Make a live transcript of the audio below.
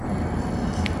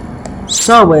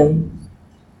Salve,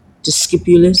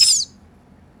 discipulis,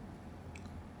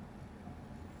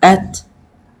 et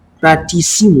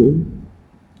gratissimum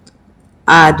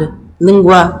ad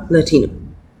lingua Latina.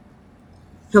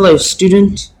 Hello,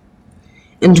 student,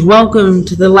 and welcome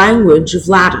to the language of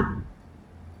Latin.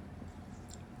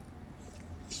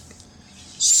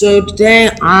 So today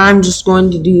I'm just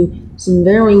going to do some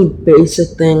very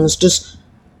basic things, just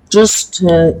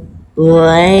to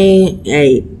lay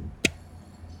a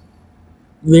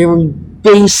very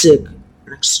basic,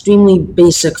 extremely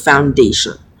basic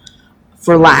foundation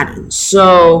for Latin.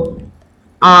 So,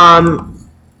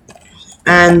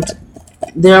 and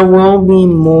there will be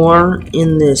more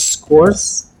in this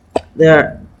course.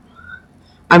 I'm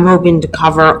hoping to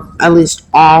cover at least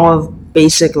all of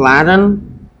basic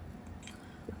Latin.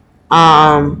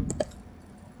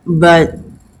 But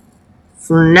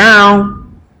for now,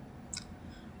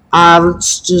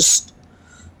 let's just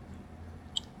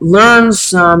learn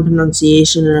some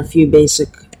pronunciation and a few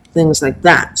basic things like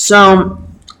that. So,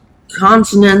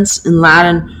 consonants in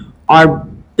Latin are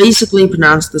basically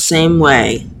pronounced the same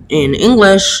way in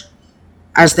English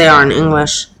as they are in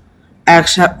English,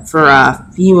 except for a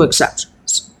few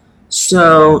exceptions.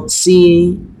 So,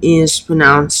 C is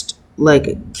pronounced like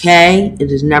a K.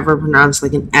 It is never pronounced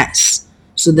like an S.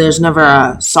 So there's never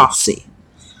a soft C.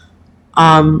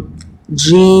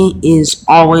 G is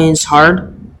always hard.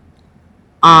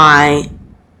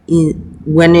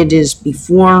 When it is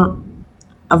before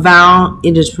a vowel,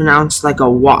 it is pronounced like a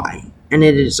Y, and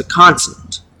it is a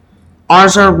consonant.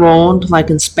 R's are rolled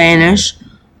like in Spanish,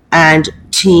 and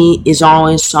T is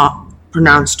always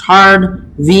pronounced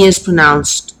hard. V is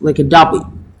pronounced like a W.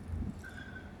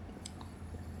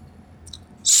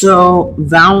 So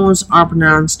vowels are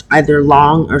pronounced either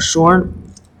long or short.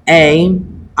 A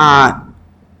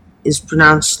is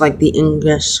pronounced like the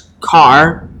English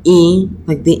car. E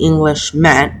like the English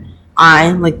met.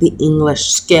 I like the English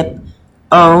skip.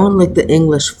 O like the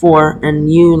English for,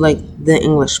 and U like the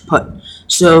English put.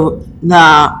 So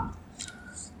the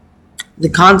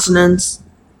consonants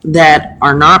that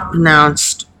are not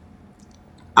pronounced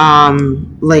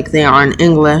like they are in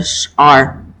English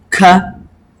are K,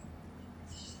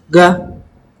 G,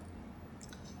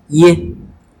 Y,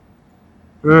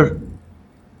 R,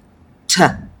 T,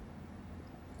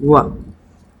 W,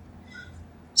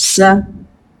 S,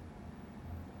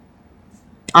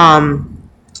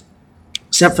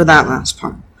 except for that last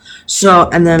part. So,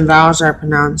 and then vowels are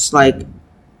pronounced like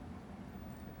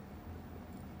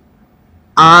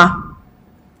A,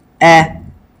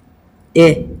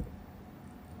 E,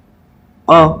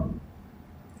 I,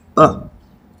 O,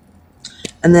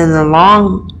 and then the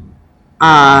long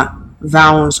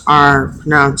vowels are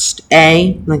pronounced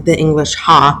A, like the English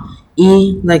ha,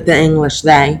 E, like the English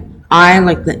they, I,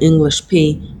 like the English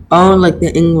P, O, like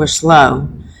the English low,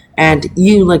 and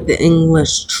U, like the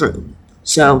English true.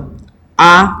 So,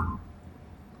 A,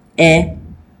 E,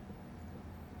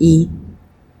 I,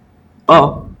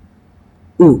 O,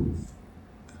 U.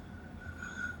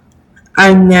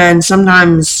 And then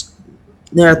sometimes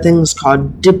there are things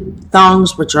called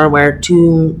diphthongs, which are where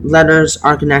two letters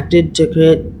are connected to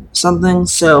create something.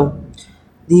 So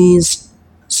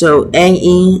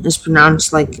AE is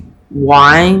pronounced like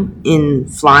Y in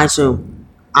fly, so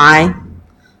I.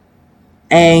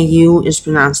 AU is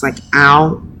pronounced like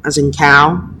ow, as in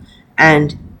cow,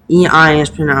 and EI is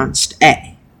pronounced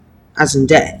A, as in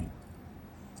day.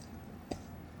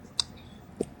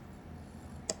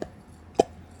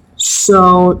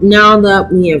 So now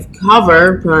that we have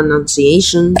covered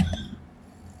pronunciation,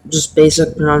 just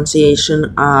basic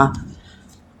pronunciation,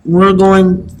 we're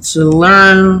going to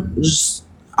learn just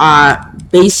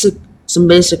some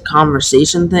basic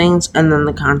conversation things, and then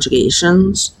the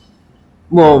conjugations.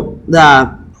 Well,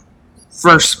 the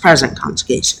first present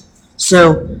conjugation.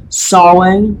 So,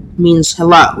 salve means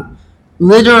hello.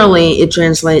 Literally, it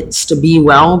translates to be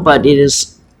well, but it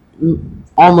is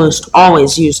almost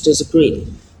always used as a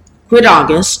greeting. Quid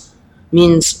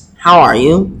means how are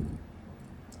you?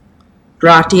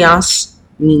 Gratias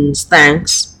means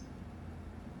thanks.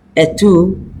 Et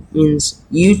tu means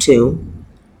you too.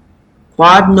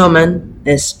 Quod nomen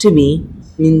est tibi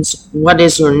means what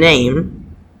is your name?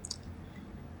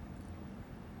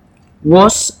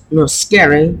 Vos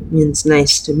noscere means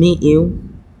nice to meet you.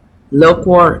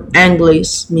 Loquor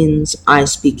Anglis means I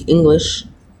speak English.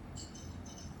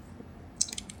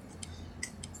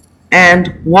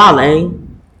 And vale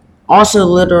also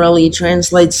literally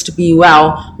translates to be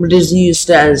well, but is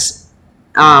used as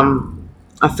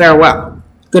a farewell,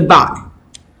 goodbye.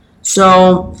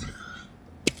 So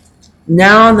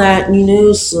now that you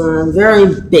know some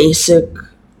very basic,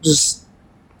 just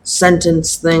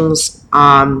sentence things.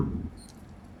 I'm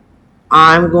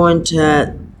going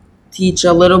to teach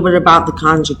a little bit about the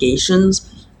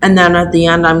conjugations, and then at the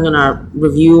end I'm going to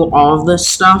review all of this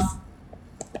stuff.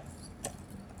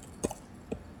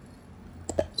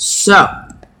 So,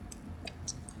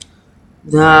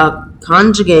 the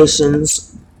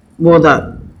conjugations,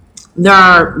 there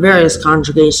are various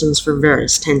conjugations for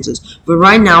various tenses, but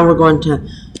right now we're going to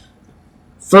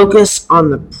focus on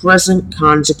the present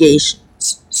conjugations.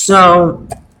 So,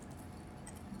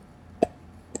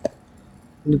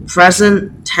 the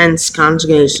present tense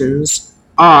conjugations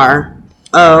are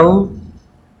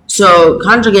so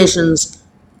conjugations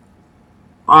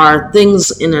are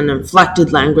things in an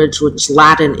inflected language, which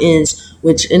Latin is,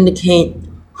 which indicate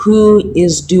who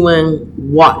is doing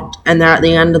what, and they're at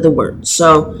the end of the word.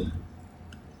 So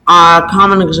a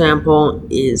common example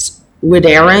is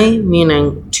videre,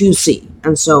 meaning to see.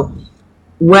 And so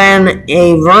when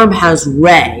a verb has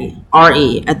re,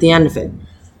 re, at the end of it,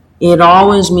 it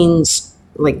always means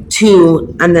like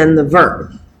to and then the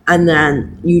verb. And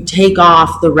then you take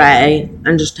off the re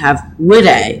and just have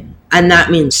vide, and that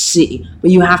means see.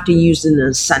 But you have to use it in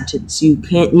a sentence. You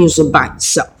can't use it by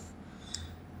itself.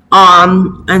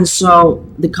 And so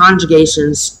the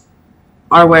conjugations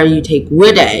are where you take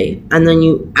vide and then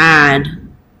you add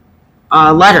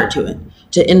a letter to it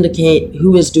to indicate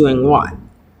who is doing what.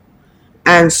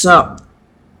 And so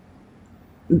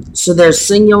there's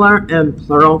singular and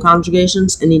plural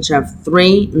conjugations, and each have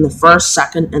 3 in the first,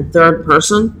 second, and third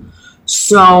person.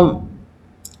 So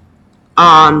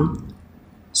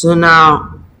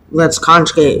now let's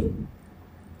conjugate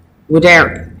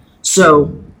videre.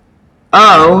 So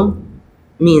O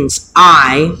means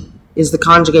I is the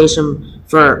conjugation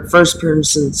for first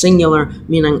person singular,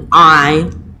 meaning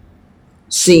I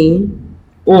see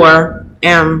or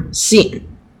am seen.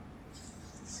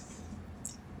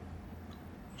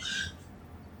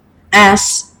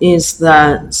 S is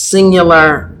the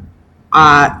singular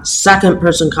second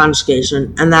person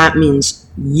conjugation, and that means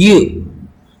you.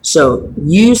 So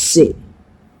you see.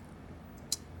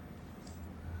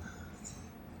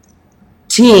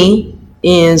 T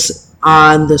is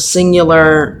the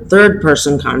singular third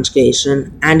person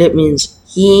conjugation, and it means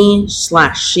he/she/it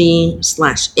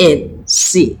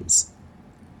sees.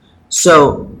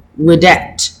 So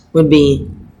videt would be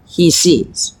he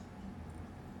sees.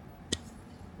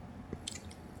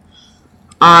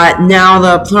 Now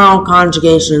the plural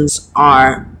conjugations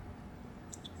are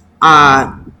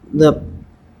the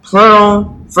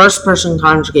plural first person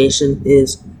conjugation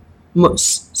is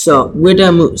mus. So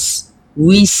videmus,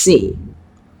 we see.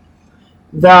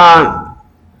 The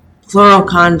plural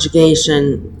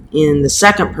conjugation in the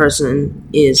second person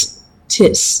is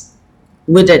tis,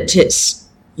 videtis,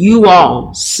 you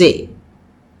all see.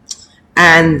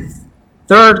 And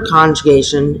third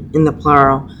conjugation in the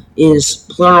plural is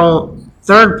plural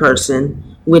third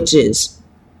person, which is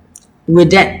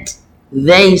videt,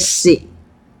 they see.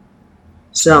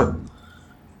 So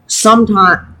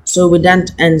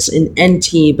vident ends in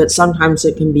nt, but sometimes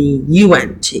it can be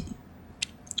unt.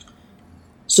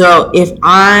 So if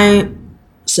I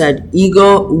said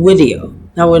ego video,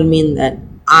 that would mean that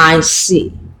I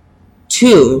see.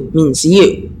 Tu means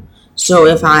you. So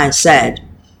if I said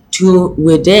tu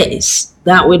vides,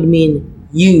 that would mean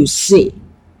you see.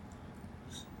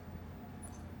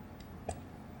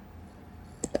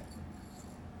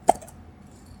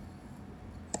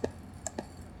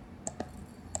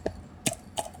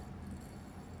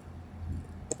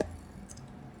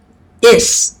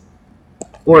 Is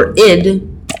or id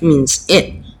means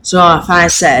it. So if I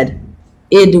said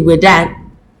id videt,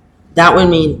 that would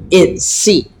mean it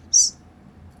sees.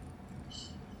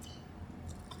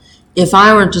 If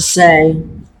I were to say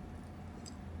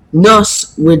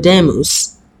nos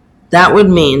videmus, that would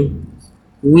mean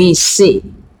we see.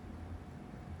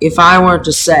 If I were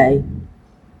to say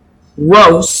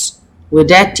vos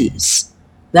videtis,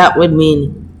 that would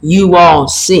mean you all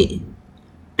see.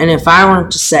 And if I were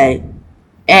to say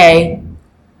a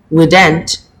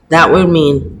vident, that would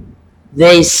mean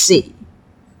they see.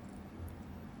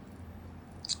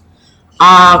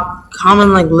 A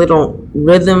common little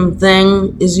rhythm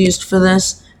thing is used for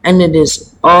this, and it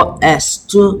is o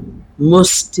estu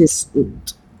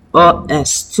mustisunt. O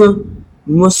estu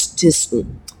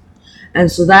mustisunt. And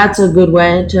so that's a good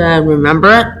way to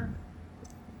remember it.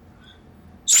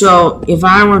 So if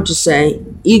I were to say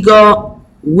ego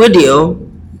video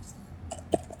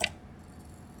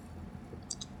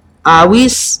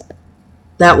avis,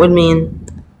 that would mean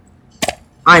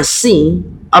I see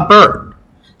a bird,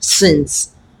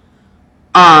 since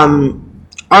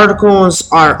articles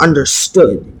are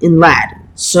understood in Latin.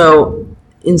 So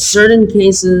in certain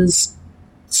cases,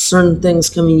 certain things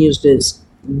can be used as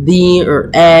the or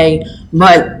a,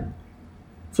 but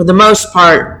for the most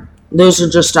part, those are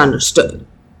just understood.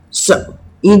 So,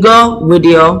 ego,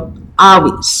 video,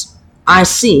 avis. I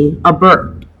see a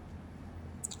bird.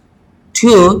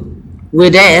 Tu,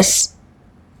 vides,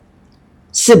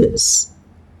 cibis.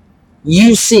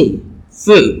 You see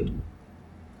food.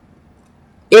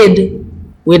 Id,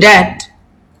 videt,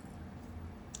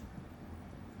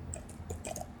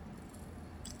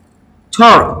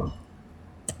 toro.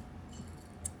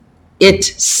 It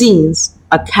sees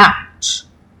a couch.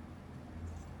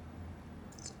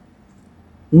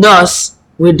 Nos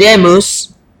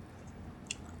videmus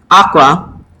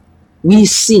aqua. We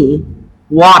see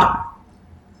water.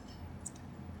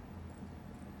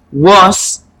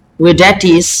 Vos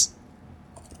videtis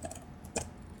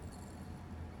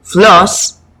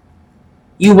flores.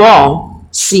 You all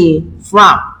see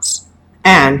flowers.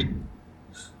 And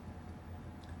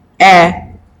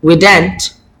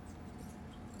vident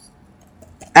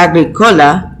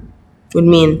agricola would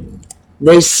mean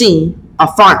they see a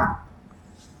farm.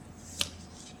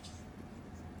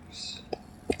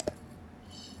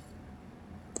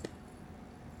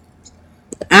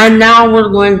 And now we're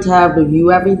going to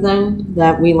review everything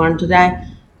that we learned today.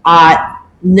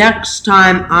 Next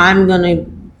time I'm going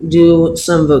to do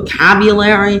some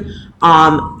vocabulary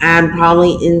and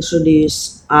probably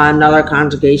introduce another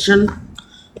conjugation.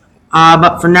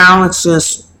 But for now, let's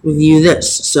just review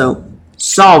this. So,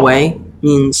 salve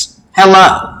means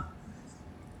hello.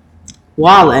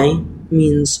 Vale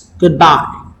means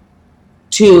goodbye.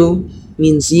 Tu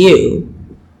means you.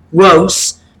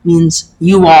 Vos means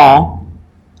you all.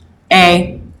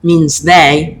 A means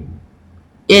they.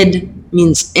 Id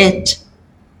means it.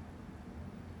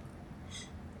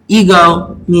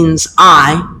 Ego means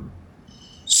I.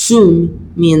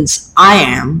 Sum means I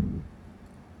am.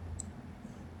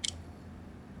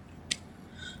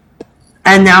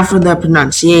 And now for the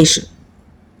pronunciation.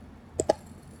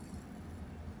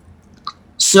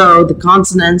 So the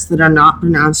consonants that are not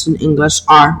pronounced in English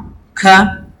are k,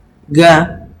 g,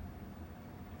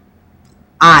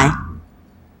 I,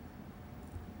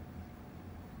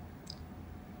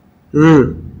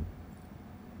 r,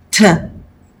 t,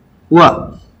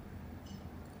 w.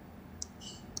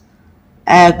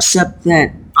 Except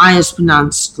that I is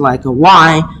pronounced like a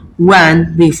Y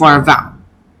when before a vowel.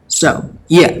 So,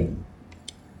 yeah.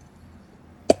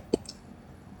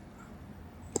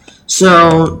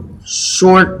 So,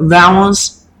 short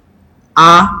vowels,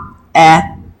 a,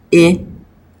 e,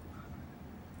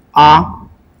 I,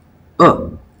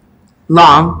 u.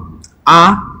 Long,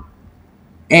 a,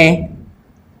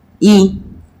 e,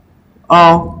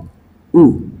 o,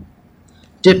 u.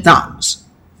 Diphthongs,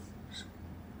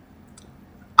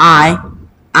 I,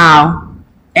 ow,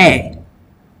 a.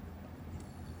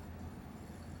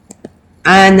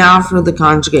 And now for the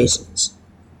conjugations.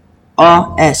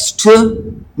 O est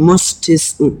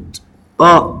mustis ut.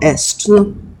 O est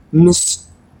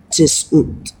mustis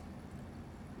ut.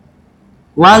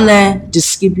 Vale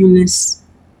discipulis.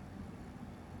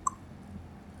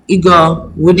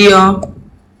 Ego video.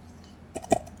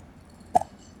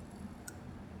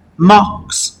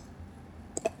 Mox.